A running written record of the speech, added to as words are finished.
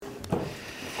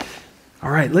All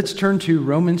right, let's turn to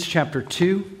Romans chapter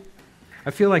 2.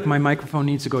 I feel like my microphone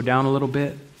needs to go down a little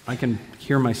bit. I can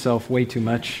hear myself way too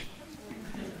much.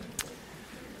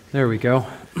 There we go.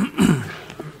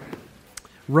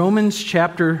 Romans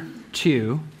chapter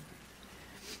 2.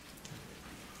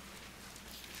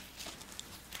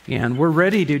 And we're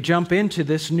ready to jump into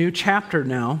this new chapter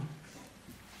now.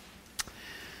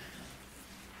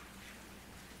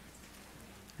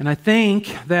 And I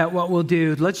think that what we'll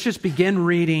do, let's just begin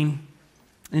reading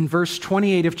in verse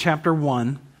 28 of chapter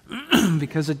 1,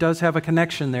 because it does have a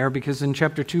connection there, because in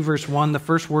chapter 2, verse 1, the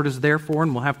first word is therefore,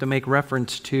 and we'll have to make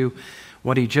reference to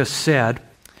what he just said.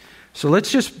 So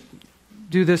let's just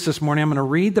do this morning. I'm going to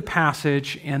read the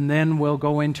passage, and then we'll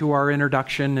go into our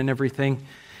introduction and everything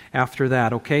after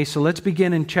that, okay? So let's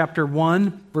begin in chapter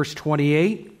 1, verse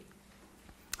 28,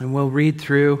 and we'll read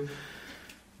through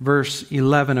verse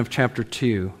 11 of chapter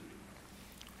 2.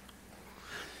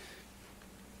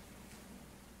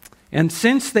 And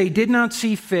since they did not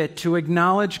see fit to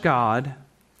acknowledge God,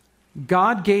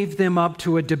 God gave them up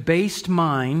to a debased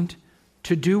mind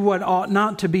to do what ought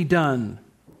not to be done.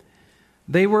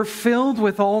 They were filled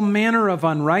with all manner of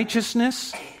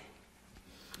unrighteousness,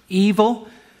 evil,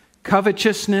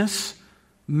 covetousness,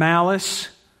 malice.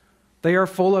 They are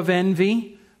full of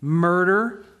envy,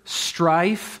 murder,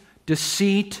 strife,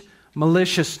 deceit,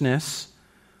 maliciousness.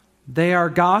 They are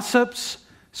gossips,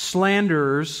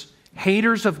 slanderers,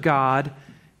 haters of God,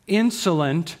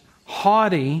 insolent,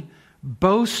 haughty,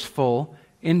 boastful,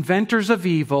 inventors of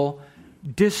evil,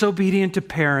 disobedient to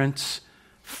parents,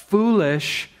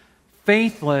 foolish,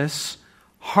 faithless,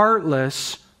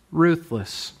 heartless,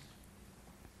 ruthless.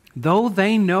 Though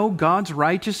they know God's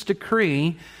righteous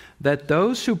decree that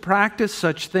those who practice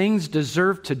such things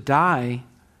deserve to die,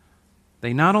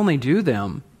 they not only do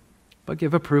them, but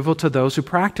give approval to those who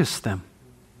practice them.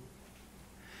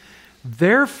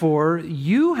 Therefore,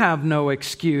 you have no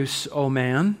excuse, O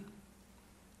man,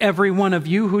 every one of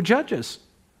you who judges.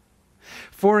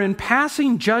 For in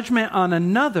passing judgment on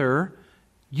another,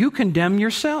 you condemn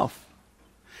yourself,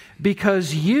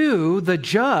 because you, the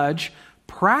judge,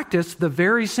 practice the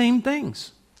very same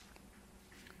things.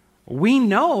 We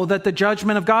know that the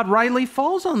judgment of God rightly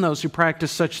falls on those who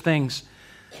practice such things.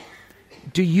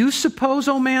 Do you suppose,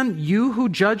 O man, you who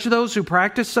judge those who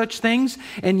practice such things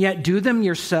and yet do them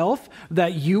yourself,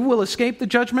 that you will escape the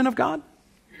judgment of God?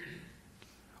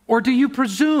 Or do you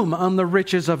presume on the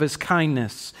riches of His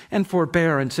kindness and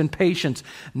forbearance and patience,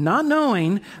 not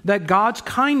knowing that God's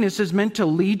kindness is meant to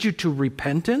lead you to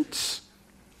repentance?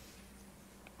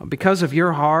 Because of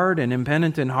your hard and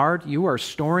impenitent heart, you are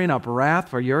storing up wrath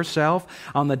for yourself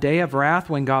on the day of wrath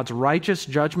when God's righteous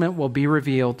judgment will be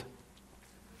revealed.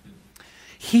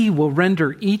 He will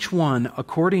render each one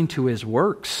according to his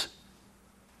works.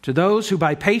 To those who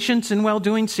by patience and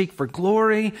well-doing seek for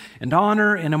glory and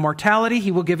honor and immortality, He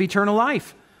will give eternal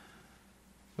life.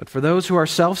 But for those who are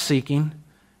self-seeking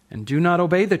and do not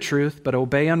obey the truth, but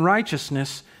obey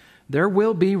unrighteousness, there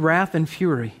will be wrath and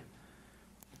fury.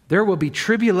 There will be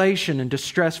tribulation and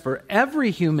distress for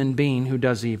every human being who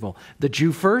does evil, the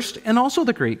Jew first and also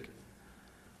the Greek.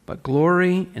 But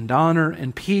glory and honor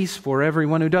and peace for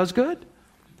everyone who does good,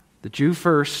 the Jew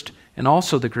first and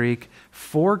also the Greek,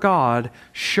 for God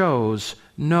shows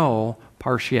no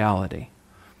partiality.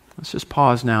 Let's just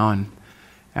pause now and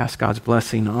ask God's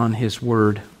blessing on His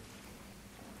Word.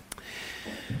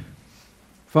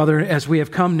 Father, as we have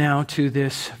come now to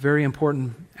this very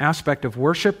important aspect of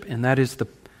worship, and that is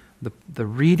the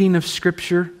reading of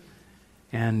Scripture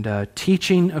and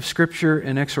teaching of Scripture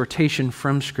and exhortation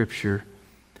from Scripture,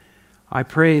 I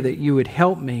pray that You would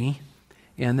help me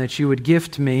and that You would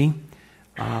gift me,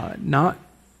 not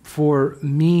for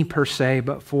me per se,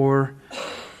 but for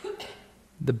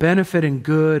the benefit and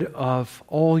good of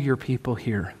all Your people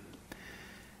here.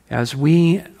 As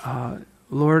we,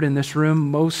 Lord, in this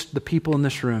room, most the people in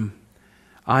this room,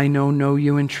 I know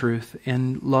You in truth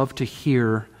and love to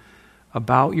hear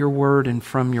about Your Word and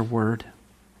from Your Word.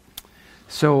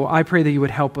 So I pray that You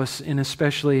would help us in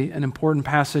especially an important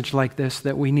passage like this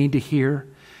that we need to hear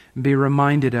and be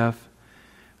reminded of,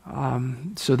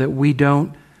 so that we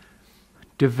don't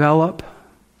develop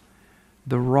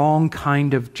the wrong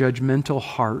kind of judgmental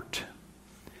heart,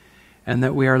 and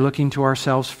that we are looking to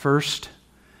ourselves first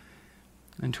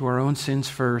and to our own sins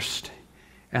first,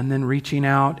 and then reaching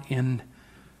out in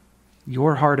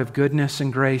Your heart of goodness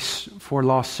and grace for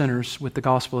lost sinners with the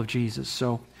gospel of Jesus.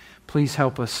 So please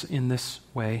help us in this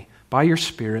way by Your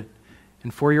Spirit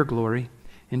and for Your glory.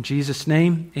 In Jesus'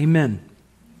 name, amen.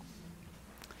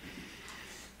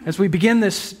 As we begin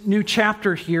this new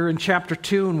chapter here in chapter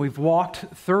 2, and we've walked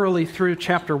thoroughly through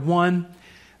chapter 1,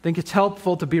 think it's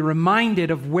helpful to be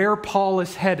reminded of where Paul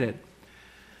is headed.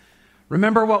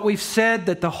 Remember what we've said,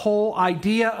 that the whole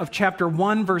idea of chapter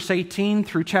 1, verse 18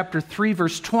 through chapter 3,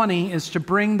 verse 20 is to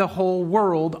bring the whole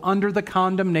world under the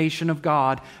condemnation of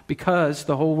God because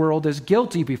the whole world is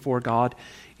guilty before God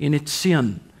in its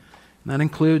sin. And that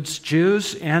includes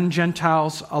Jews and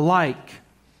Gentiles alike.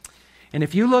 And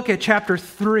if you look at chapter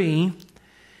 3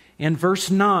 and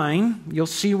verse 9, you'll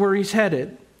see where he's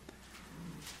headed.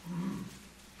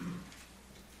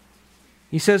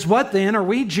 He says, "What then? Are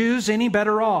we Jews any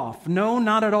better off? No,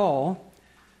 not at all.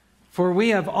 For we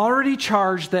have already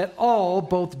charged that all,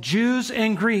 both Jews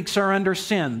and Greeks, are under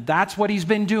sin." That's what he's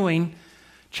been doing.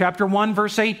 Chapter 1,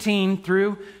 verse 18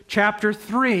 through chapter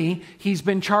 3, he's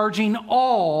been charging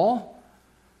all,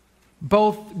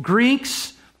 both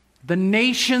Greeks, the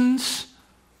nations,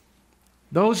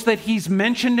 those that he's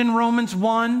mentioned in Romans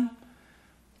 1.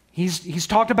 He's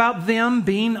talked about them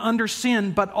being under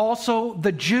sin, but also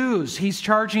the Jews. He's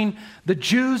charging the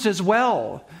Jews as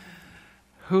well,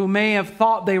 who may have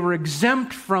thought they were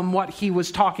exempt from what he was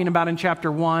talking about in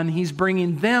chapter 1. He's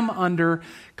bringing them under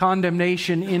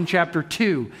condemnation in chapter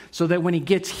 2, so that when he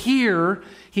gets here,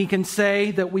 he can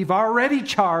say that we've already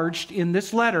charged in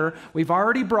this letter, we've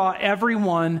already brought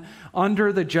everyone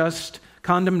under the just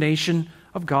condemnation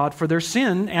of God for their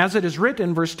sin. As it is written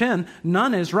in verse 10,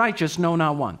 "None is righteous, no,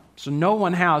 not one." So no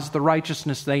one has the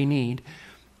righteousness they need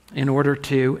in order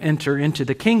to enter into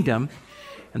the kingdom.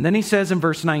 And then he says in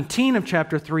verse 19 of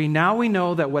chapter 3, "Now we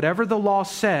know that whatever the law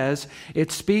says,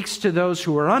 it speaks to those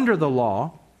who are under the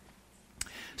law,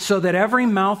 so that every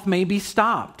mouth may be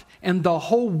stopped, and the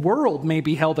whole world may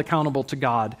be held accountable to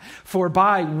God. For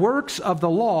by works of the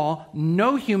law,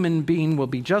 no human being will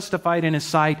be justified in his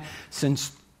sight,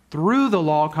 since through the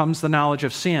law comes the knowledge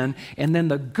of sin." And then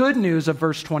the good news of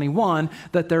verse 21,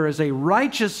 that there is a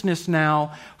righteousness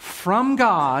now from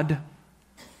God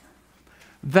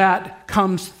that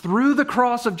comes through the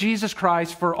cross of Jesus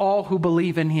Christ for all who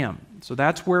believe in him. So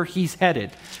that's where he's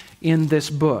headed in this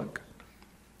book.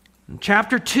 And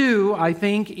chapter 2, I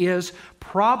think, is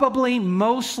probably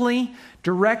mostly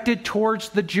directed towards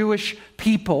the Jewish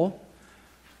people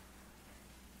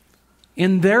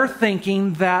in their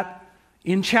thinking that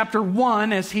in chapter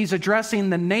 1, as he's addressing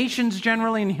the nations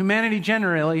generally and humanity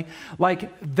generally,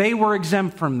 like they were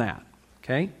exempt from that.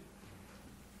 Okay?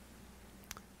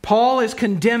 Paul is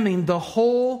condemning the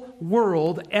whole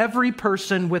world, every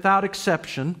person without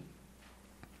exception,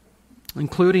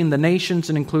 including the nations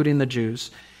and including the Jews.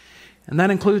 And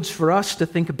that includes for us to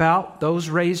think about those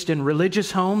raised in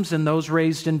religious homes and those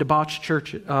raised in debauched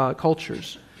church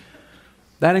cultures.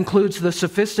 That includes the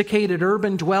sophisticated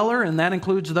urban dweller, and that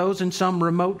includes those in some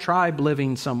remote tribe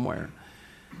living somewhere.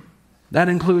 That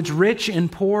includes rich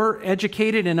and poor,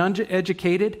 educated and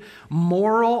uneducated,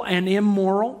 moral and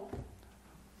immoral.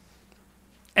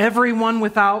 Everyone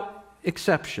without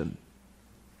exception.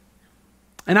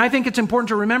 And I think it's important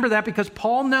to remember that because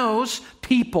Paul knows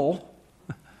people.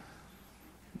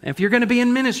 If you're going to be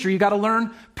in ministry, you got to learn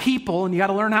people, and you got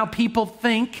to learn how people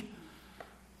think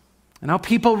and how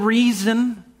people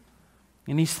reason.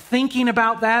 And he's thinking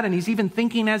about that, and he's even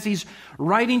thinking as he's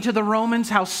writing to the Romans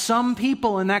how some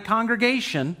people in that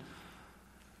congregation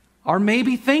are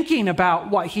maybe thinking about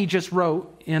what he just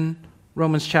wrote in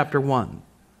Romans chapter 1.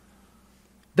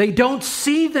 They don't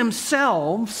see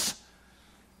themselves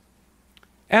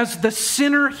as the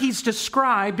sinner he's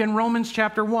described in Romans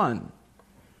chapter 1.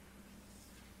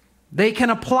 They can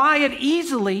apply it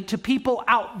easily to people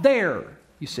out there,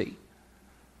 you see.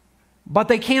 But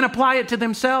they can't apply it to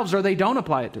themselves, or they don't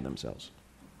apply it to themselves.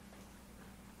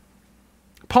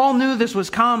 Paul knew this was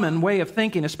a common way of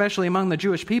thinking, especially among the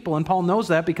Jewish people, and Paul knows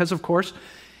that because, of course,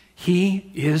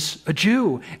 he is a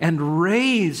Jew and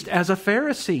raised as a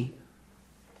Pharisee.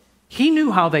 He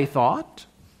knew how they thought.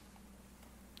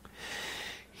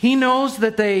 He knows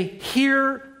that they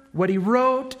hear what he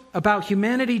wrote about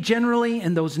humanity generally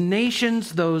and those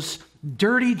nations, those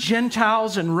dirty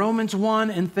Gentiles in Romans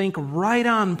 1, and think, right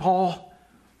on, Paul.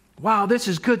 Wow, this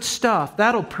is good stuff.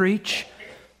 That'll preach.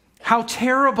 How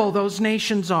terrible those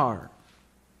nations are.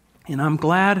 And I'm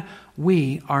glad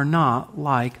we are not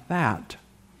like that.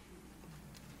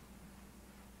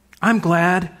 I'm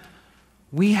glad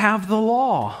we have the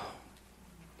law.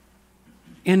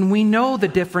 And we know the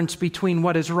difference between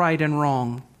what is right and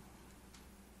wrong.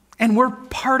 And we're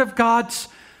part of God's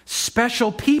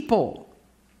special people.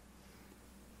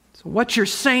 So what you're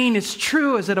saying is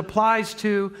true as it applies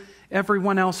to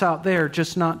everyone else out there,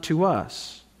 just not to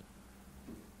us.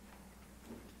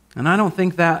 And I don't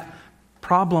think that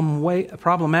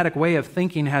problematic way of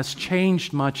thinking has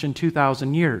changed much in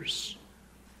 2,000 years.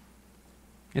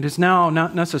 It is now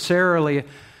not necessarily,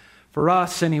 for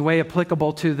us anyway,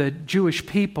 applicable to the Jewish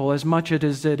people as much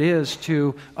as it is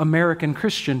to American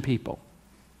Christian people.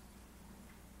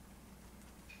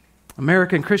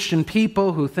 American Christian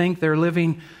people who think they're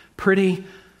living pretty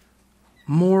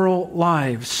moral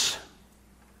lives.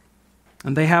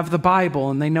 And they have the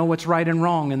Bible, and they know what's right and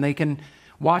wrong, and they can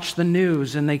watch the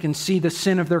news, and they can see the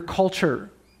sin of their culture.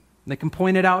 They can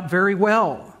point it out very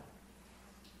well.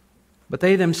 But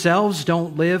they themselves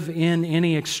don't live in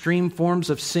any extreme forms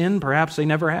of sin. Perhaps they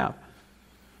never have.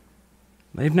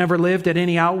 They've never lived at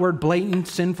any outward, blatant,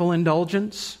 sinful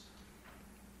indulgence.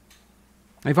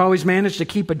 They've always managed to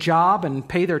keep a job and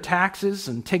pay their taxes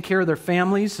and take care of their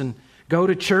families and go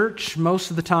to church most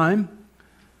of the time.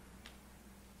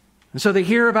 And so they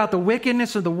hear about the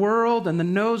wickedness of the world and the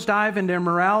nosedive into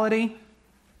immorality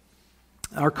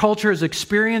our culture is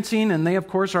experiencing, and they, of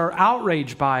course, are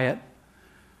outraged by it.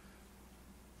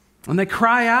 And they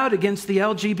cry out against the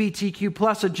LGBTQ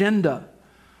plus agenda.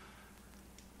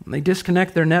 And they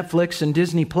disconnect their Netflix and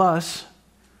Disney Plus,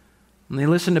 and they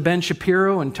listen to Ben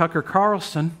Shapiro and Tucker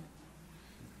Carlson.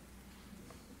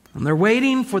 And they're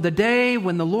waiting for the day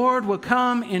when the Lord will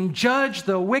come and judge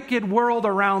the wicked world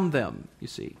around them, you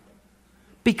see.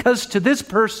 Because to this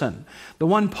person, the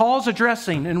one Paul's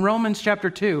addressing in Romans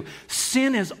chapter 2,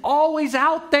 sin is always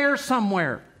out there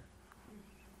somewhere.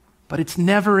 But it's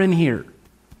never in here.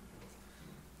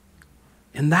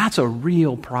 And that's a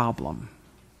real problem.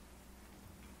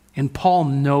 And Paul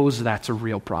knows that's a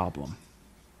real problem.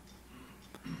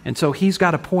 And so he's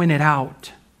got to point it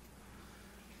out.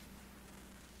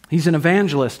 He's an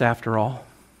evangelist, after all.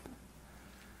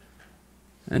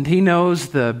 And he knows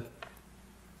the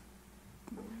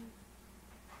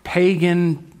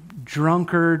pagan,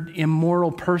 drunkard,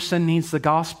 immoral person needs the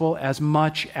gospel as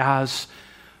much as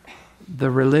the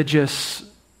religious,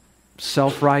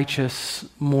 self-righteous,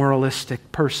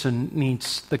 moralistic person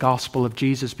needs the gospel of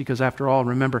Jesus, because after all,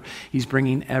 remember, he's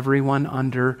bringing everyone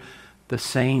under the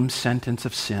same sentence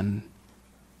of sin.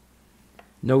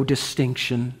 No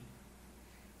distinction.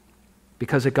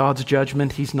 Because at God's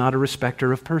judgment, he's not a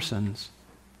respecter of persons.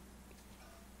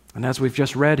 And as we've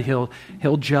just read,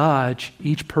 he'll judge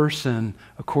each person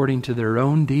according to their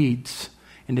own deeds.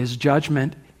 And his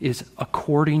judgment is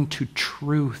according to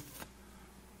truth.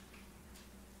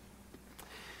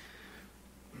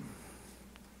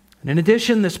 And in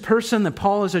addition, this person that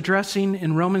Paul is addressing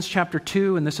in Romans chapter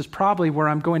 2, and this is probably where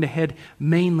I'm going to head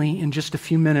mainly in just a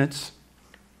few minutes,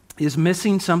 is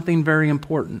missing something very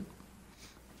important.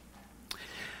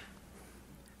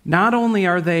 Not only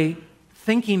are they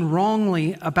thinking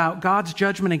wrongly about God's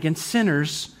judgment against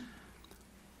sinners,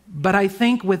 but I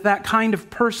think with that kind of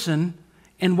person,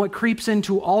 and what creeps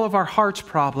into all of our hearts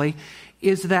probably,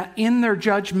 is that in their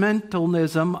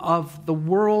judgmentalism of the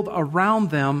world around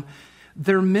them,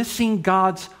 they're missing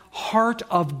God's heart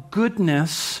of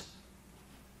goodness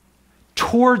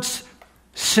towards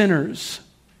sinners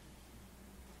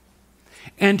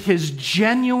and his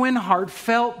genuine,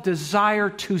 heartfelt desire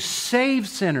to save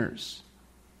sinners.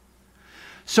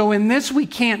 So in this we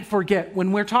can't forget,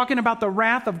 when we're talking about the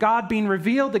wrath of God being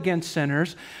revealed against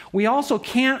sinners, we also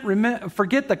can't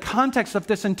forget the context of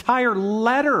this entire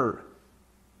letter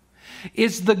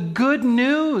is the good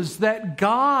news that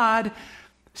God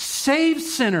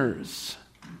saves sinners.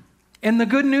 And the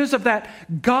good news of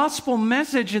that gospel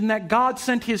message, and that God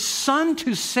sent his Son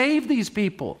to save these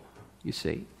people, you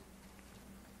see.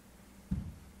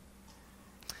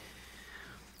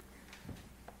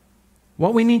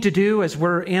 What we need to do as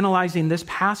we're analyzing this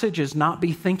passage is not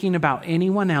be thinking about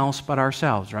anyone else but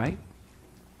ourselves, right?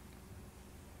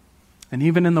 And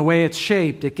even in the way it's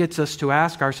shaped, it gets us to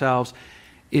ask ourselves,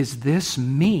 is this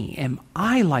me? Am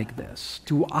I like this?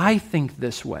 Do I think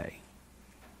this way?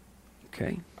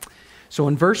 Okay. So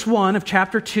in verse 1 of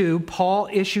chapter 2, Paul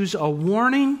issues a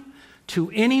warning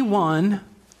to anyone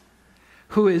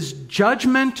who is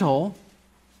judgmental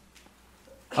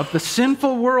of the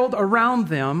sinful world around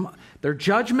them. They're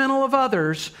judgmental of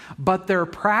others, but they're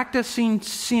practicing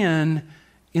sin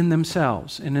in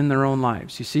themselves and in their own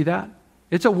lives. You see that?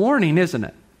 It's a warning, isn't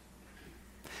it?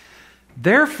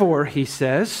 Therefore, he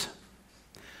says,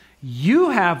 you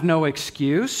have no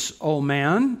excuse, O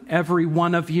man, every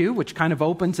one of you, which kind of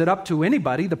opens it up to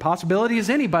anybody. The possibility is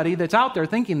anybody that's out there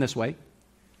thinking this way.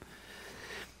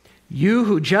 You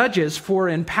who judges, for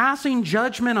in passing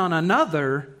judgment on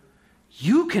another,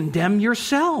 you condemn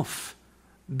yourself,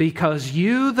 because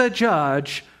you, the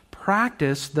judge,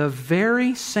 practice the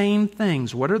very same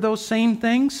things. What are those same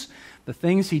things? The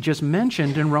things he just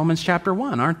mentioned in Romans chapter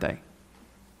 1, aren't they?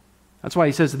 That's why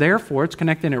he says, therefore, it's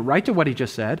connecting it right to what he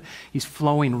just said. He's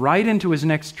flowing right into his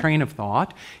next train of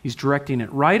thought. He's directing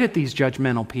it right at these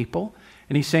judgmental people.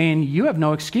 And he's saying, you have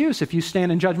no excuse if you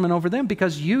stand in judgment over them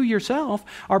because you yourself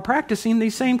are practicing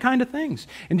these same kind of things.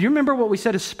 And do you remember what we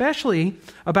said especially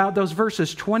about those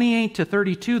verses 28 to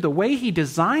 32? The way he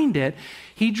designed it,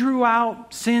 he drew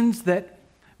out sins that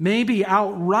maybe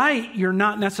outright you're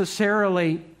not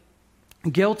necessarily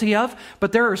guilty of,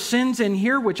 but there are sins in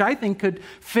here which I think could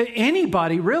fit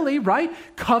anybody really, right?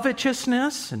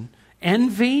 Covetousness and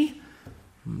envy,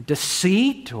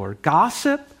 deceit or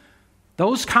gossip,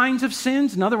 those kinds of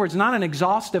sins. In other words, not an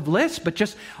exhaustive list, but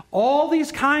just all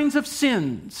these kinds of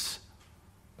sins.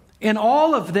 In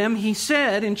all of them, he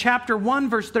said in chapter 1,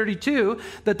 verse 32,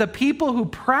 that the people who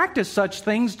practice such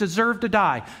things deserve to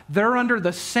die. They're under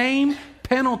the same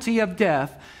penalty of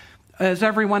death as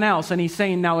everyone else. And he's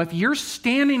saying, now, if you're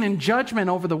standing in judgment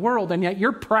over the world and yet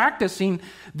you're practicing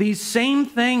these same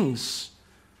things,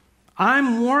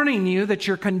 I'm warning you that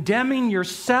you're condemning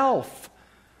yourself.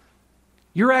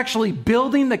 You're actually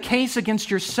building the case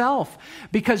against yourself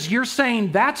because you're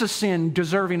saying that's a sin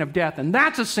deserving of death and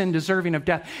that's a sin deserving of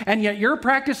death. And yet you're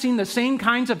practicing the same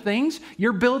kinds of things.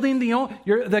 You're building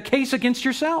the case against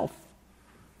yourself.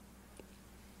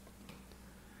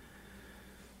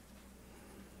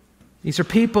 These are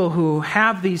people who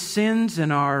have these sins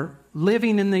and are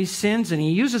living in these sins, and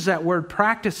he uses that word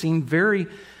practicing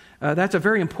that's a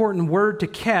very important word to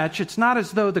catch. It's not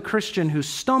as though the Christian who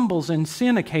stumbles in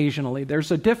sin occasionally.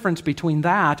 There's a difference between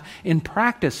that and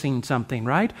practicing something,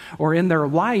 right? Or in their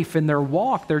life, in their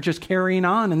walk, they're just carrying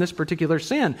on in this particular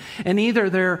sin. And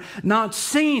either they're not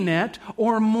seeing it,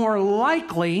 or more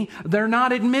likely, they're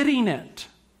not admitting it.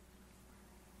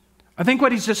 I think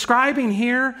what he's describing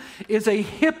here is a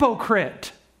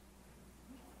hypocrite.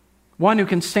 One who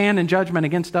can stand in judgment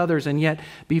against others and yet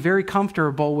be very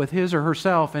comfortable with his or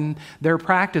herself and their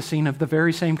practicing of the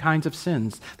very same kinds of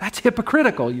sins. That's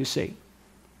hypocritical, you see.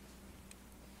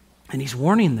 And he's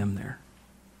warning them there.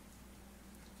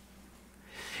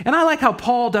 And I like how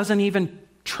Paul doesn't even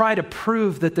try to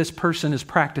prove that this person is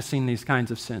practicing these kinds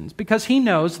of sins, because he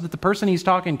knows that the person he's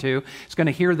talking to is going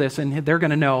to hear this and they're going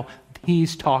to know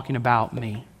he's talking about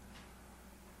me.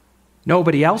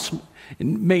 Nobody else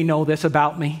may know this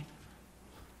about me.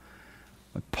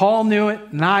 But Paul knew it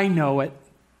and I know it.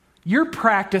 You're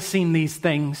practicing these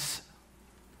things.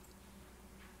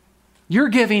 You're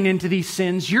giving into these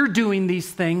sins. You're doing these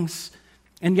things.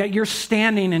 And yet you're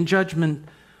standing in judgment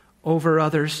over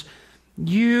others.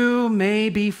 You may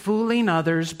be fooling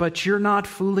others, but you're not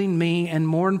fooling me. And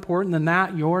more important than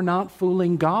that, you're not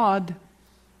fooling God.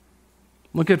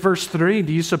 Look at verse 3.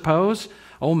 Do you suppose,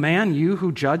 oh man, you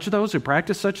who judge those who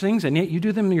practice such things, and yet you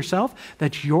do them yourself,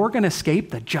 that you're going to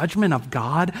escape the judgment of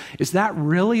God? Is that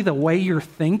really the way you're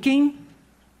thinking?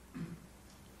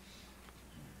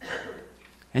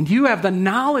 And you have the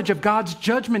knowledge of God's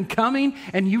judgment coming,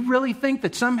 and you really think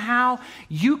that somehow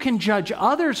you can judge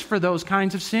others for those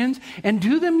kinds of sins and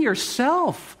do them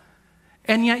yourself.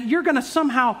 And yet you're going to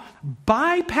somehow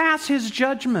bypass his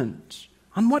judgment.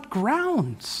 On what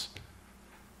grounds?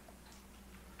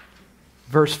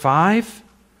 Verse 5,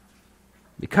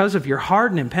 because of your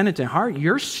hard and impenitent heart,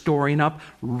 you're storing up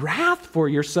wrath for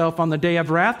yourself on the day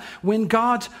of wrath when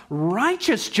God's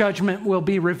righteous judgment will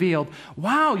be revealed.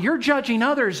 Wow, you're judging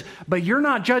others, but you're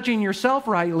not judging yourself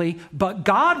rightly, but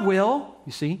God will,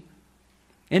 you see.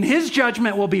 And his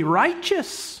judgment will be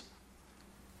righteous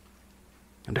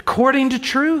and according to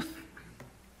truth.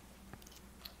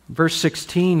 Verse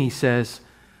 16, he says,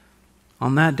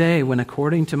 on that day when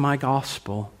according to my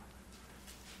gospel,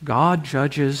 God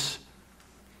judges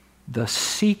the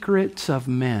secrets of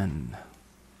men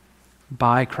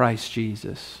by Christ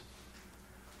Jesus.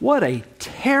 What a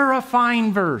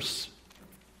terrifying verse.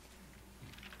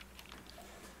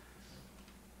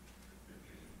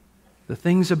 The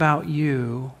things about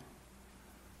you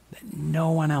that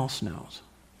no one else knows.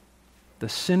 The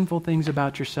sinful things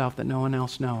about yourself that no one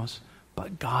else knows,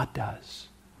 but God does.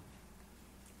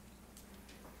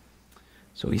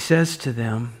 So he says to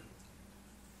them,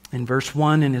 in verse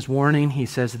 1, in his warning, he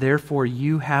says, therefore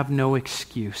you have no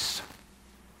excuse.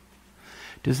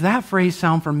 Does that phrase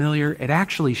sound familiar? It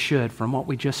actually should, from what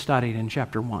we just studied in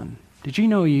chapter 1. Did you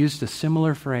know he used a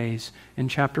similar phrase in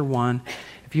chapter 1?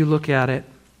 If you look at it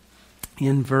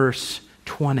in verse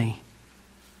 20.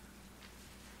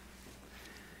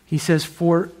 He says,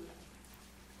 for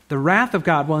the wrath of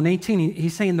God, well in 18,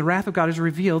 he's saying the wrath of God is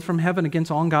revealed from heaven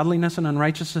against all ungodliness and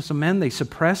unrighteousness of men. They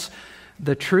suppress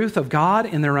the truth of God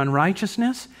in their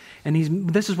unrighteousness. And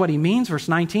this is what he means, verse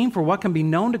 19, for what can be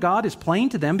known to God is plain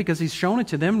to them because he's shown it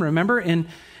to them. Remember in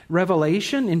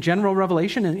revelation, in general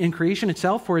revelation, in creation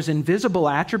itself, for his invisible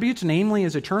attributes, namely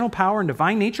his eternal power and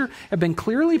divine nature, have been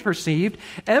clearly perceived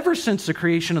ever since the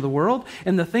creation of the world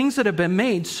and the things that have been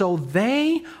made, so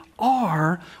they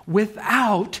are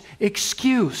without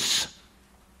excuse.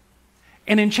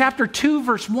 And in chapter 2,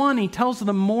 verse 1, he tells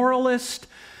the moralist,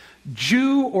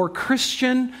 Jew or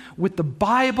Christian with the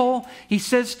Bible, he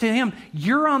says to him,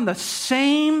 you're on the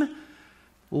same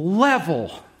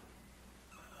level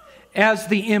as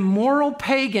the immoral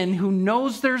pagan who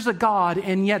knows there's a God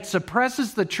and yet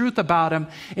suppresses the truth about him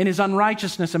in his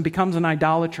unrighteousness and becomes an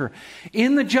idolater.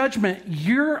 In the judgment,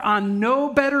 you're on no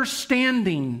better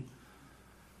standing,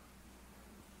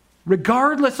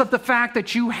 regardless of the fact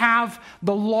that you have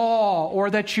the law or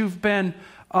that you've been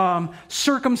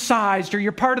circumcised, or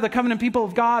you're part of the covenant people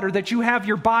of God, or that you have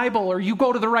your Bible, or you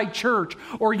go to the right church,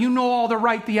 or you know all the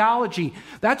right theology.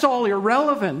 That's all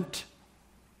irrelevant.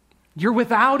 You're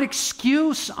without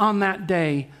excuse on that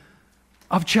day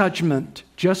of judgment,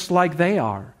 just like they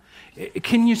are.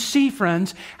 Can you see,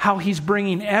 friends, how he's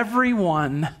bringing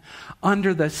everyone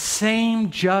under the same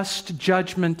just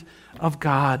judgment of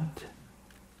God?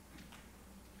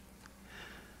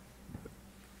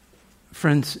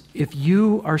 Friends, if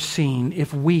we are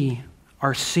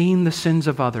seeing the sins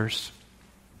of others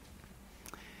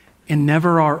and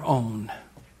never our own,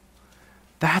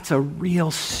 that's a real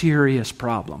serious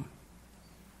problem.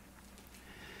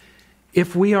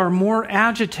 If we are more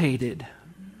agitated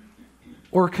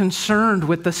or concerned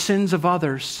with the sins of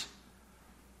others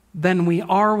than we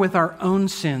are with our own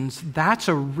sins, that's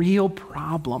a real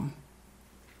problem.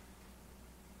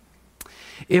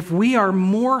 If we are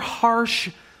more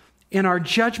harsh in our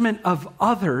judgment of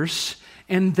others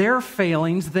and their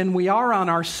failings than we are on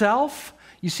ourselves,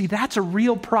 you see, that's a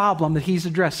real problem that he's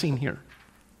addressing here.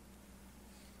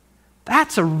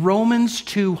 That's a Romans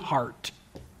 2 heart.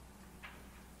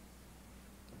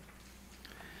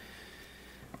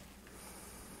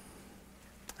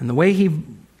 And the way he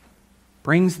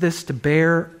brings this to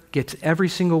bear gets every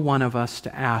single one of us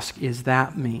to ask, is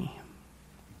that me?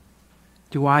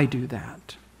 Do I do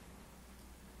that?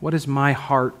 What is my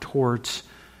heart towards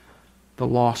the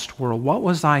lost world? What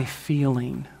was I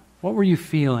feeling? What were you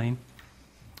feeling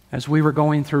as we were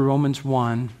going through Romans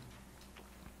 1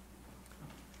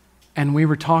 and we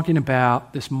were talking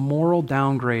about this moral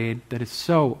downgrade that is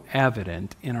so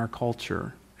evident in our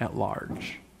culture at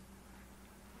large?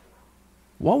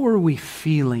 What were we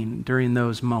feeling during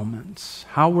those moments?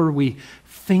 How were we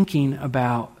thinking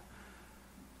about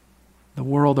the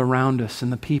world around us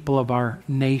and the people of our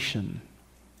nation?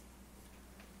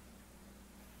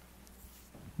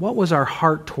 What was our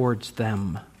heart towards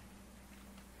them?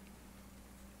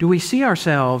 Do we see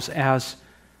ourselves as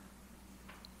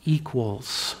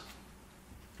equals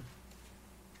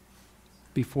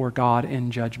before God in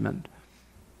judgment?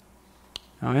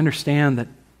 Now, I understand that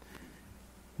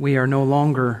we are no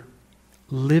longer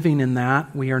living in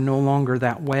that. We are no longer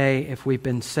that way if we've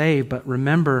been saved. But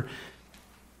remember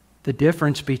the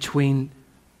difference between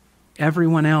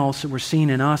everyone else that we're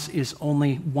seeing in us is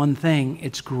only one thing.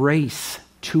 It's grace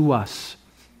to us.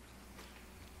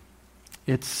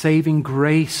 It's saving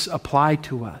grace applied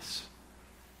to us.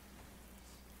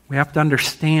 We have to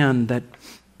understand that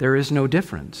there is no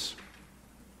difference.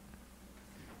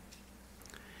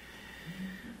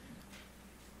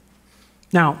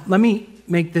 Now, let me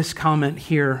make this comment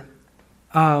here.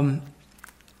 I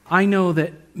know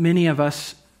that many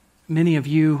of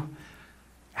you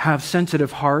have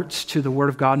sensitive hearts to the Word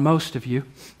of God. Most of you,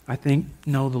 I think,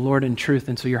 know the Lord in truth,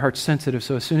 and so your heart's sensitive.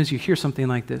 So as soon as you hear something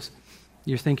like this,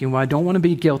 you're thinking, well, I don't want to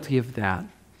be guilty of that.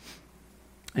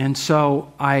 And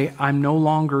so I'm no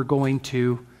longer going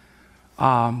to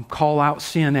call out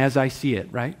sin as I see it,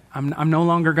 right? I'm no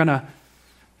longer going to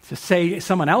say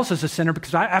someone else is a sinner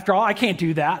because, after all, I can't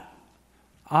do that.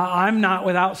 I'm not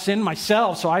without sin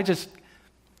myself, so I just,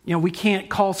 we can't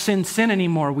call sin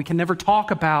anymore. We can never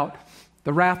talk about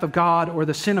the wrath of God or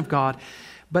the sin of God.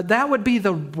 But that would be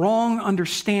the wrong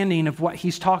understanding of what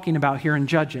he's talking about here in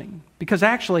judging. Because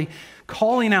actually,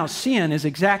 calling out sin is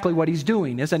exactly what he's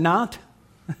doing, is it not?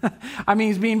 I mean,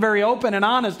 he's being very open and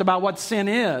honest about what sin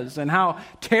is and how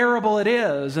terrible it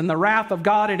is and the wrath of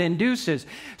God it induces.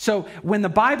 So when the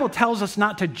Bible tells us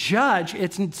not to judge,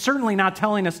 it's certainly not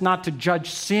telling us not to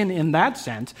judge sin in that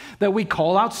sense, that we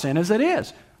call out sin as it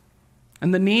is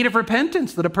and the need of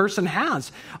repentance that a person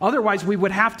has. Otherwise, we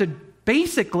would have to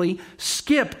basically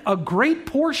skip a great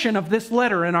portion of this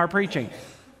letter in our preaching.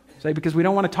 Say, because we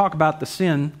don't want to talk about the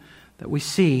sin that we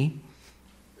see,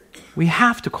 we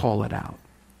have to call it out.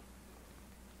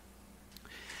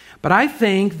 But I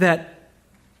think that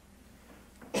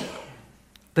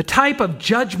The type of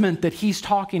judgment that he's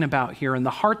talking about here and the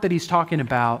heart that he's talking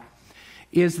about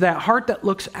is that heart that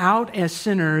looks out as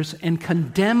sinners and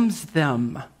condemns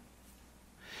them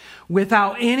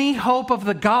without any hope of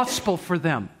the gospel for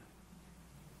them.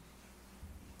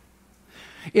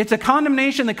 It's a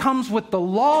condemnation that comes with the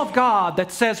law of God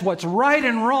that says what's right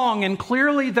and wrong, and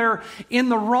clearly they're in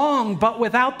the wrong, but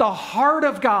without the heart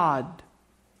of God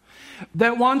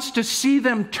that wants to see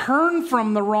them turn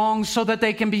from the wrong so that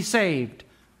they can be saved.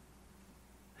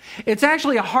 It's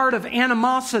actually a heart of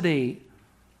animosity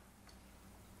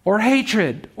or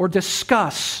hatred or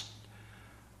disgust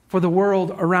for the world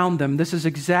around them. This is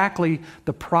exactly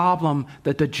the problem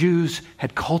that the Jews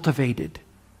had cultivated.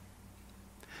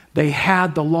 They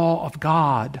had the law of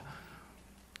God.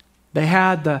 They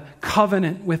had the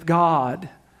covenant with God.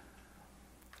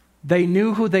 They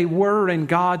knew who they were in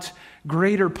God's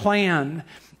greater plan.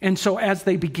 And so as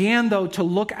they began, though, to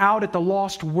look out at the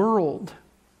lost world,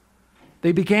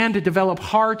 they began to develop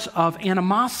hearts of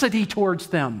animosity towards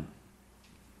them.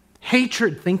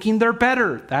 Hatred, thinking they're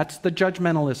better. That's the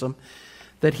judgmentalism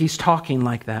that he's talking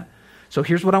like that. So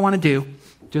here's what I want to do,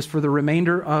 just for the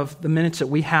remainder of the minutes that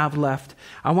we have left.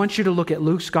 I want you to look at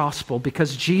Luke's gospel,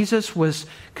 because Jesus was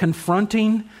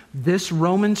confronting this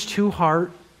Romans 2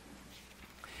 heart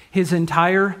his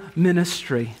entire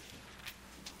ministry.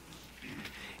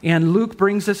 And Luke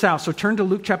brings this out. So turn to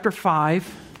Luke chapter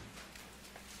 5.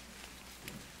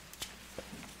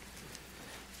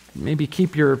 Maybe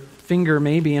keep your finger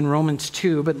maybe in Romans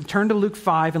 2, but turn to Luke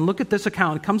 5 and look at this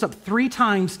account. It comes up 3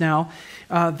 times now,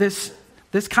 this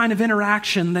kind of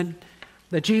interaction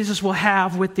that Jesus will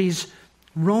have with these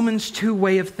Romans 2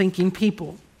 way of thinking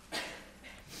people.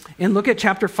 And look at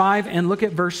chapter 5 and look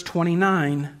at verse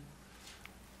 29.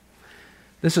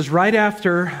 This is right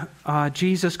after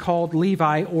Jesus called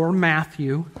Levi or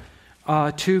Matthew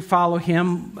to follow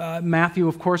him. Matthew,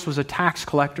 of course, was a tax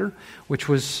collector, which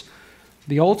was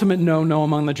the ultimate no-no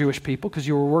among the Jewish people, because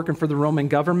you were working for the Roman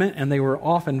government, and they were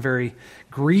often very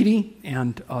greedy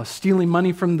and stealing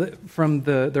money from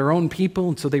their own people,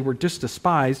 and so they were just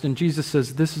despised. And Jesus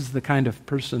says, this is the kind of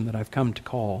person that I've come to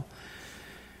call.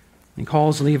 And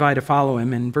calls Levi to follow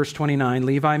him. In verse 29,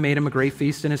 Levi made him a great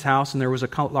feast in his house, and there was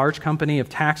a large company of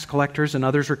tax collectors and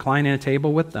others reclining at a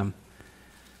table with them.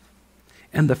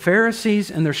 And the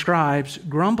Pharisees and their scribes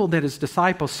grumbled at his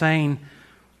disciples, saying,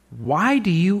 why do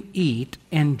you eat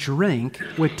and drink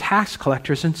with tax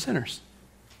collectors and sinners?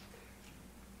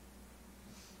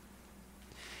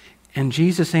 And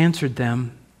Jesus answered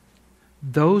them,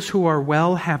 those who are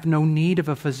well have no need of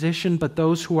a physician, but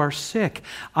those who are sick.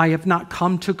 I have not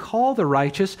come to call the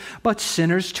righteous, but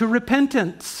sinners to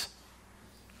repentance.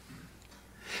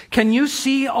 Can you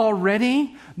see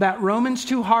already that Romans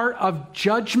 2 heart of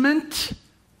judgment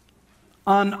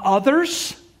on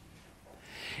others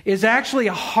is actually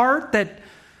a heart that,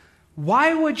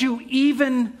 why would you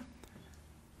even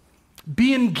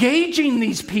be engaging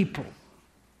these people?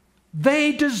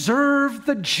 They deserve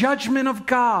the judgment of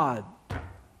God.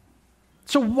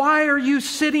 So why are you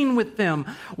sitting with them?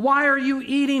 Why are you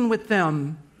eating with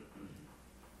them?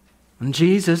 And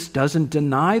Jesus doesn't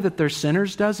deny that they're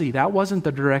sinners, does he? That wasn't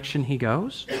the direction he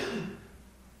goes.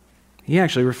 He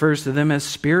actually refers to them as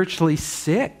spiritually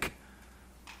sick,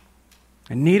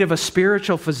 in need of a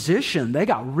spiritual physician. They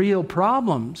got real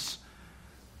problems.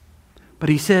 But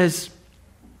he says,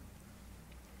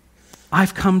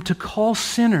 I've come to call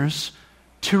sinners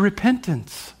to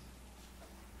repentance.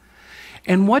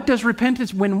 And what does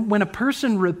repentance, when a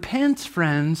person repents,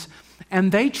 friends,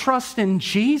 and they trust in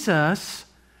Jesus,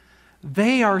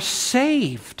 they are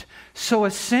saved. So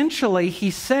essentially,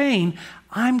 he's saying,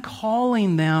 I'm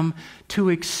calling them to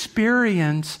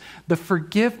experience the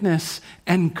forgiveness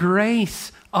and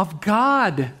grace of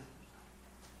God.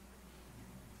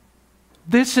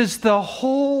 This is the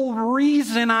whole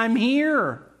reason I'm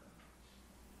here.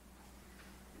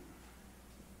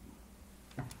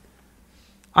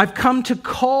 I've come to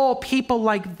call people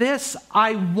like this.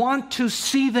 I want to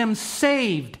see them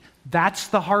saved. That's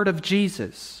the heart of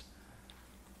Jesus.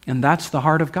 And that's the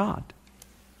heart of God.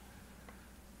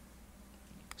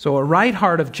 So a right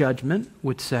heart of judgment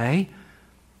would say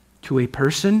to a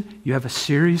person, you have a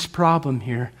serious problem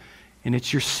here, and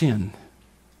it's your sin.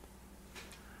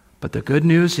 But the good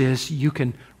news is you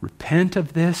can repent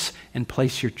of this and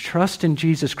place your trust in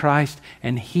Jesus Christ,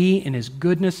 and He, in His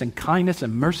goodness and kindness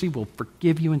and mercy, will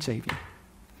forgive you and save you.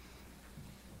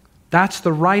 That's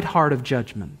the right heart of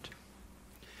judgment.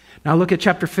 Now look at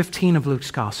chapter 15 of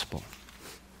Luke's Gospel.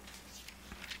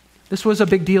 This was a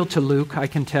big deal to Luke, I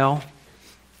can tell,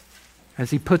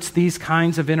 as he puts these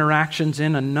kinds of interactions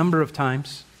in a number of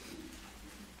times.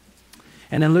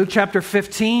 And in Luke chapter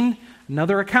 15,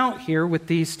 another account here with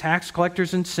these tax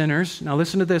collectors and sinners. Now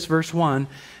listen to this, verse 1.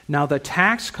 Now the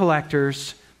tax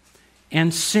collectors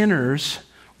and sinners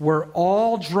were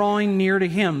all drawing near to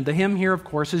him. The him here, of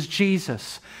course, is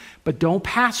Jesus. But don't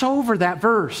pass over that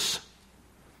verse.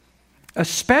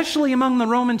 Especially among the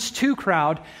Romans 2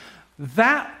 crowd,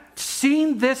 that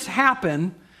seeing this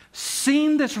happen,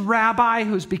 seeing this rabbi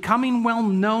who's becoming well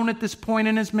known at this point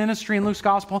in his ministry in Luke's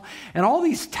gospel, and all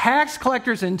these tax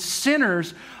collectors and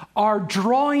sinners are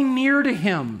drawing near to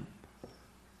him.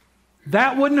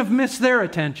 That wouldn't have missed their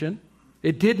attention.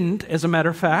 It didn't, as a matter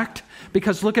of fact,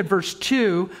 because look at verse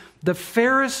 2. The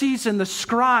Pharisees and the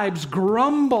scribes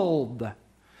grumbled,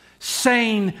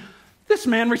 saying, "This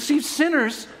man receives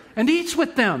sinners and eats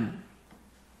with them."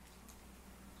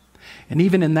 And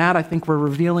even in that, I think we're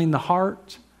revealing the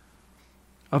heart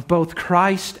of both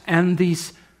Christ and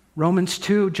these Romans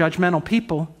 2 judgmental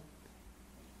people.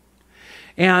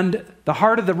 And the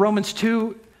heart of the Romans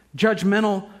 2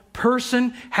 judgmental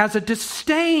person has a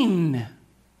disdain.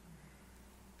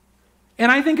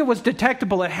 And I think it was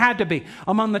detectable, it had to be,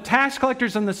 among the tax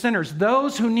collectors and the sinners,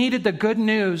 those who needed the good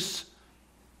news,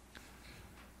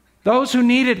 those who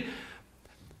needed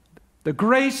the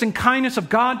grace and kindness of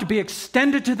God to be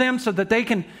extended to them so that they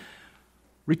can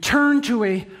return to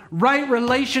a right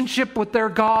relationship with their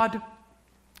God.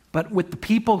 But with the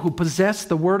people who possessed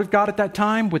the Word of God at that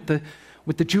time, with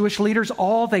the Jewish leaders,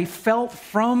 all they felt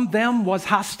from them was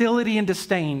hostility and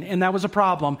disdain, and that was a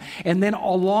problem. And then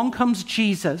along comes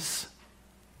Jesus.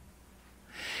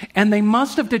 And they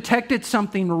must have detected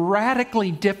something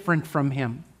radically different from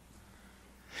him.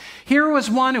 Here was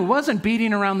one who wasn't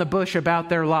beating around the bush about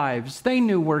their lives. They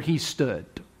knew where he stood.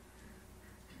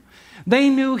 They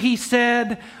knew he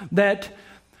said that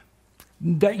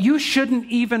you shouldn't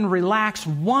even relax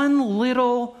one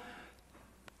little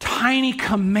tiny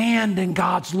command in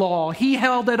God's law. He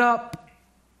held it up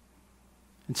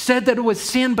and said that it was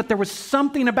sin, but there was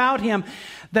something about him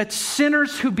that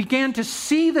sinners who began to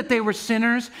see that they were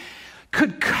sinners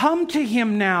could come to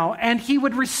him now and he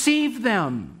would receive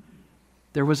them.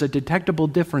 There was a detectable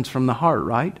difference from the heart,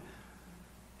 right?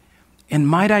 And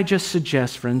might I just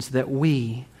suggest, friends, that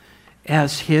we,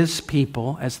 as his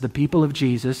people, as the people of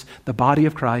Jesus, the body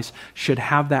of Christ, should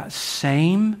have that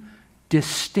same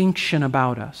distinction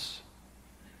about us.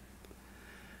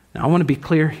 Now, I want to be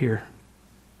clear here.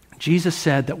 Jesus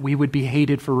said that we would be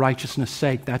hated for righteousness'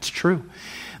 sake. That's true.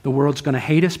 The world's going to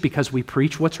hate us because we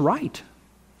preach what's right.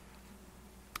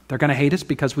 They're going to hate us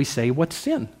because we say what's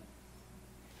sin.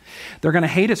 They're going to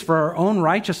hate us for our own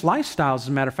righteous lifestyles, as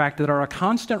a matter of fact, that are a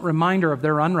constant reminder of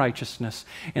their unrighteousness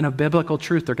and of biblical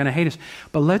truth. They're going to hate us.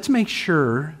 But let's make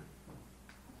sure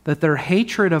that their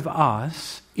hatred of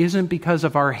us isn't because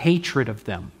of our hatred of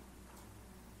them.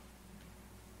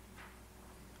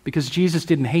 Because Jesus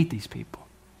didn't hate these people.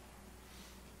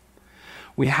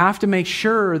 We have to make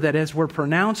sure that as we're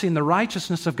pronouncing the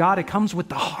righteousness of God, it comes with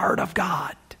the heart of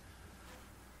God.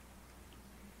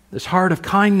 This heart of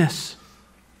kindness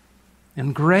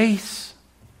and grace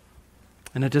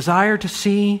and a desire to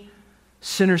see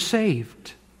sinners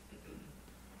saved.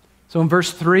 So in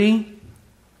verse 3,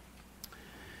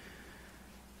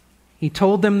 he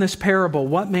told them this parable.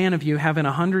 What man of you, having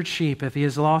 100 sheep, if he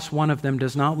has lost one of them,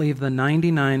 does not leave the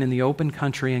 99 in the open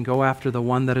country and go after the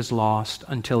one that is lost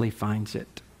until he finds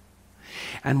it?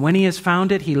 And when he has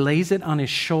found it, he lays it on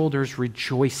his shoulders,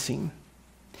 rejoicing.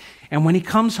 And when he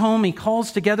comes home, he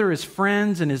calls together his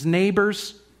friends and his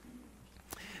neighbors,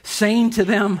 saying to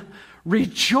them,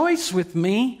 "Rejoice with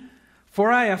me,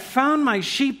 for I have found my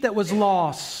sheep that was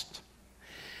lost."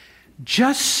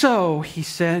 Just so, he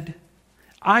said,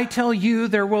 I tell you,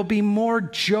 there will be more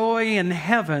joy in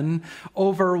heaven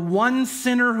over one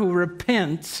sinner who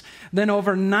repents than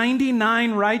over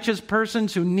 99 righteous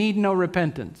persons who need no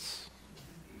repentance.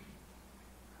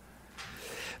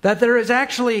 That there is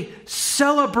actually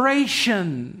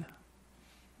celebration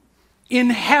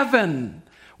in heaven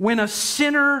when a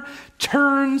sinner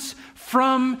turns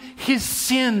from his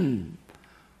sin.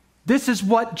 This is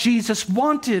what Jesus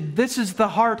wanted. This is the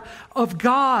heart of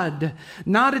God.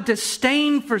 Not a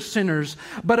disdain for sinners,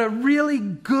 but a really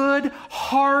good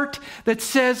heart that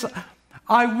says,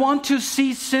 I want to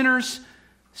see sinners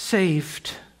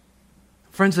saved.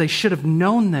 Friends, they should have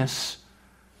known this,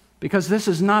 because this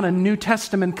is not a New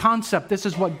Testament concept. This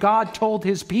is what God told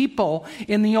his people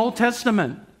in the Old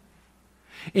Testament.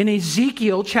 In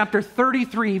Ezekiel chapter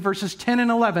 33, verses 10 and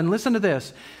 11, listen to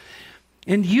this.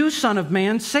 And you, Son of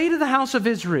Man, say to the house of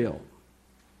Israel,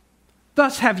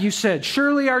 Thus have you said,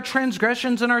 surely our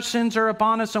transgressions and our sins are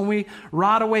upon us, and we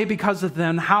rot away because of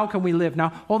them. How can we live? Now,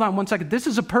 hold on one second. This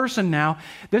is a person now.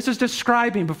 This is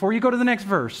describing, before you go to the next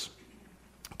verse,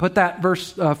 put that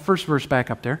first verse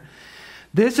back up there.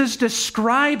 This is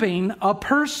describing a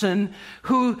person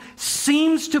who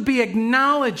seems to be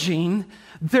acknowledging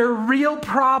their real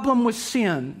problem with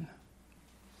sin.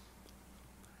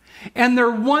 And they're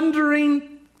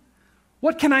wondering,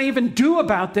 what can I even do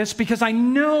about this? Because I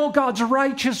know God's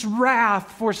righteous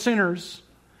wrath for sinners.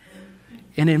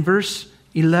 And in verse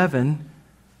 11,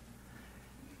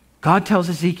 God tells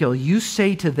Ezekiel, you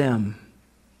say to them,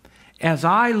 as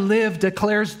I live,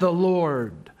 declares the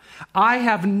Lord, I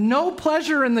have no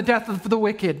pleasure in the death of the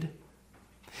wicked,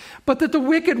 but that the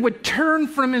wicked would turn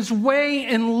from his way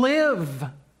and live.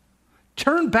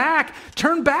 Turn back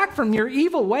from your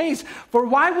evil ways. For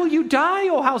why will you die,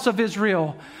 O house of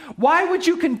Israel? Why would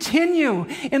you continue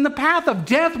in the path of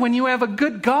death when you have a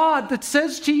good God that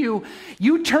says to you,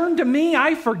 you turn to me,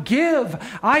 I forgive,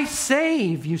 I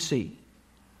save, you see.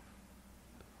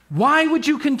 Why would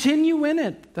you continue in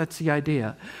it? That's the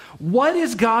idea. What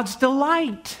is God's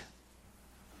delight?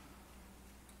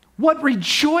 What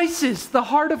rejoices the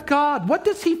heart of God? What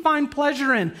does he find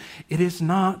pleasure in? It is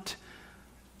not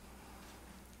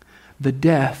the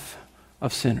death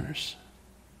of sinners.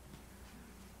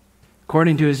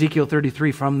 According to Ezekiel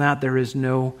 33, from that there is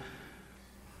no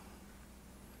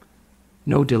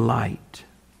delight,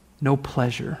 no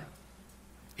pleasure.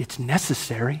 It's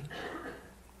necessary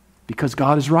because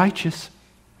God is righteous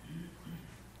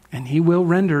and he will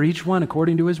render each one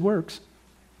according to his works.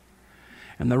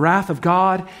 And the wrath of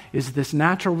God is this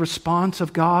natural response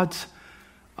of God's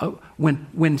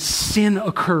when sin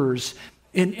occurs.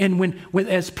 And when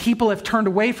as people have turned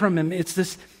away from him, it's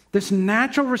this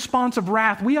natural response of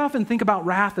wrath. We often think about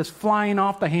wrath as flying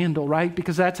off the handle, right?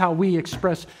 Because that's how we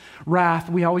express wrath.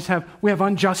 We have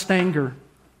unjust anger.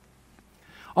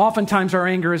 Oftentimes our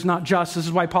anger is not just. This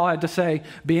is why Paul had to say,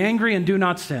 be angry and do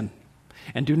not sin.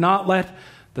 And do not let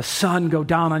the sun go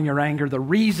down on your anger. The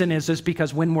reason is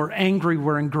because when we're angry,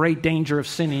 we're in great danger of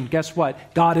sinning. Guess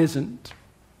what? God isn't.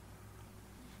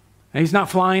 And he's not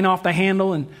flying off the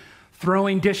handle and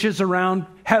throwing dishes around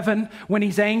heaven when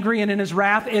he's angry and in his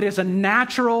wrath. It is a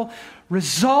natural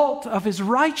result of his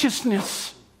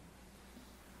righteousness.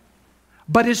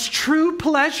 But his true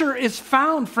pleasure is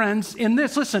found, friends, in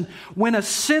this. Listen, when a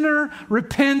sinner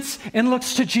repents and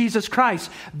looks to Jesus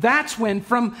Christ, that's when,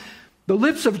 from the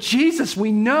lips of Jesus,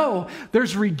 we know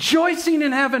there's rejoicing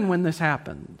in heaven when this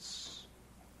happens.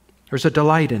 There's a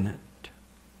delight in it.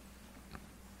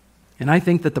 And I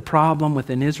think that the problem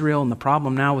within Israel and the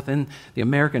problem now within the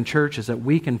American church is that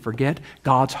we can forget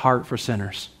God's heart for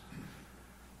sinners.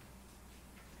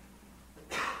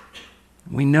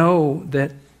 We know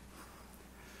that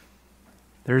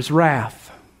there's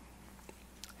wrath,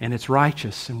 and it's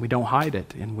righteous, and we don't hide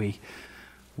it, and we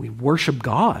worship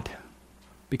God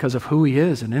because of who he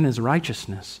is and in his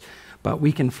righteousness. But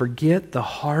we can forget the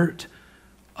heart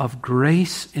of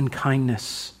grace and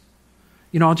kindness.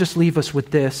 You know, I'll just leave us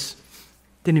with this.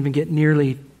 Didn't even get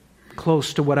nearly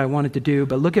close to what I wanted to do,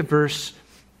 but look at verse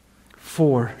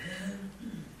 4.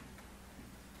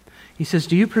 He says,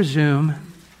 do you presume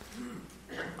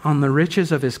on the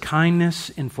riches of his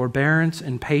kindness and forbearance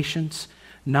and patience,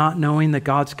 not knowing that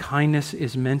God's kindness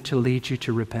is meant to lead you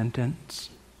to repentance?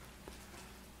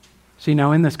 See,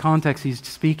 now in this context, he's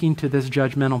speaking to this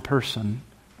judgmental person.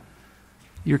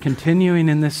 You're continuing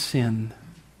in this sin,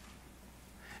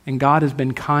 and God has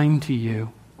been kind to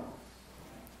you.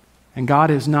 And God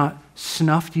has not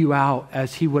snuffed you out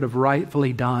as he would have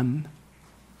rightfully done.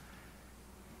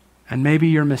 And maybe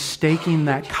you're mistaking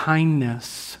that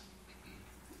kindness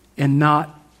and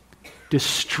not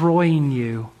destroying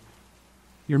you.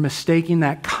 You're mistaking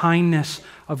that kindness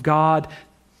of God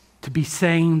to be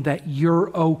saying that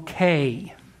you're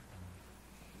okay.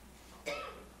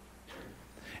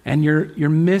 And you're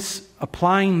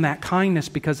misapplying that kindness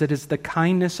because it is the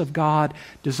kindness of God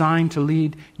designed to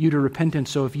lead you to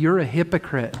repentance. So if you're a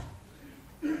hypocrite,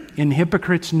 and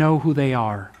hypocrites know who they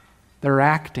are, they're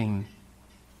acting.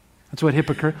 That's what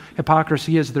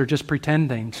hypocrisy is. They're just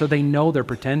pretending. So they know they're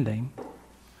pretending.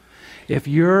 If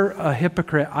you're a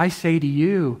hypocrite, I say to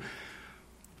you,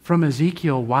 from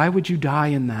Ezekiel, why would you die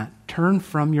in that? Turn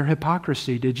from your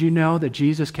hypocrisy. Did you know that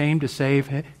Jesus came to save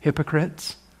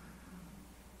hypocrites?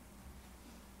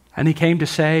 And he came to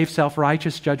save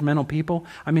self-righteous, judgmental people.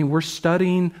 I mean, we're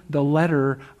studying the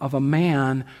letter of a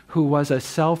man who was a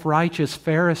self-righteous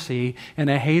Pharisee and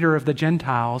a hater of the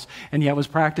Gentiles, and yet was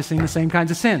practicing the same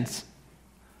kinds of sins.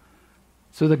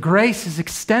 So the grace is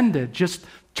extended just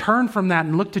Turn from that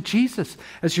and look to Jesus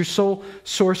as your sole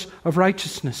source of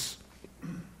righteousness.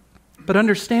 But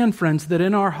understand, friends, that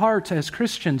in our hearts as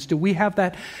Christians, do we have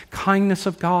that kindness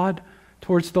of God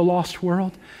towards the lost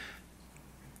world?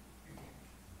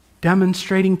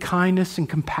 Demonstrating kindness and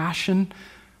compassion?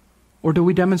 Or do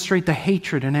we demonstrate the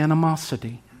hatred and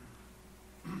animosity?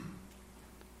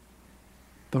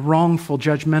 The wrongful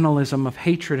judgmentalism of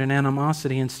hatred and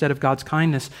animosity instead of God's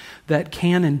kindness that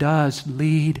can and does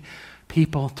lead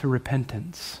people to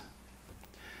repentance.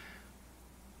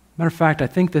 Matter of fact, I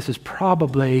think this is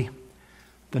probably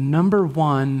the number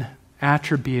one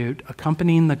attribute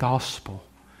accompanying the gospel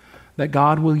that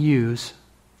God will use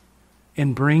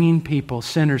in bringing people,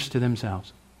 sinners, to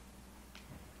themselves,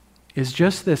 is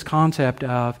just this concept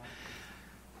of,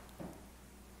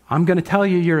 I'm going to tell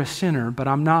you you're a sinner, but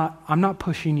I'm not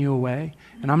pushing you away,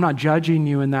 and I'm not judging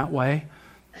you in that way,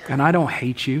 and I don't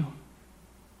hate you.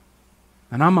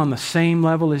 And I'm on the same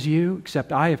level as you,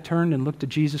 except I have turned and looked to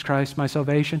Jesus Christ, my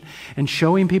salvation, and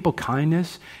showing people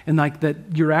kindness, and like that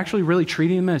you're actually really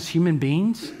treating them as human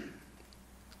beings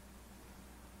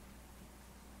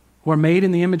who are made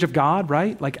in the image of God,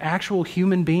 right? Like actual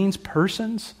human beings,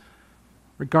 persons,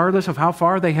 regardless of how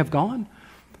far they have gone.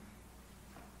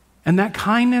 And that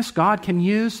kindness God can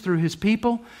use through His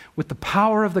people with the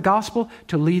power of the gospel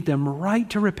to lead them right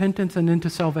to repentance and into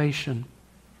salvation.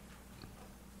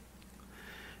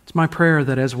 It's my prayer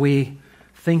that as we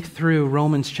think through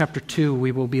Romans chapter 2,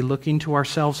 we will be looking to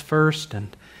ourselves first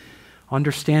and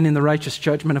understanding the righteous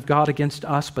judgment of God against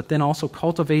us, but then also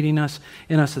cultivating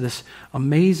in us this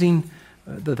amazing,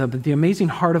 the amazing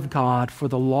heart of God for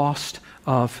the lost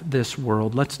of this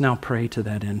world. Let's now pray to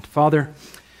that end. Father,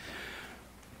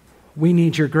 we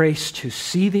need your grace to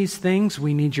see these things.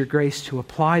 We need your grace to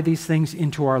apply these things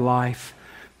into our life.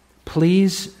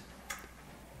 Please,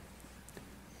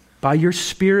 by your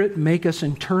Spirit, make us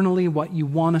internally what you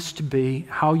want us to be,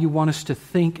 how you want us to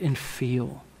think and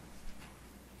feel.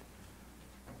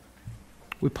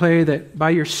 We pray that by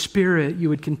your Spirit you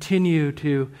would continue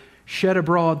to shed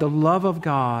abroad the love of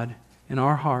God in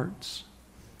our hearts,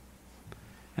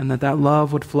 and that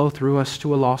love would flow through us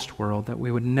to a lost world, that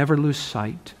we would never lose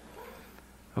sight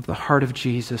of the heart of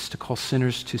Jesus to call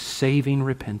sinners to saving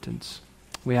repentance.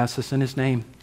 We ask this in His name.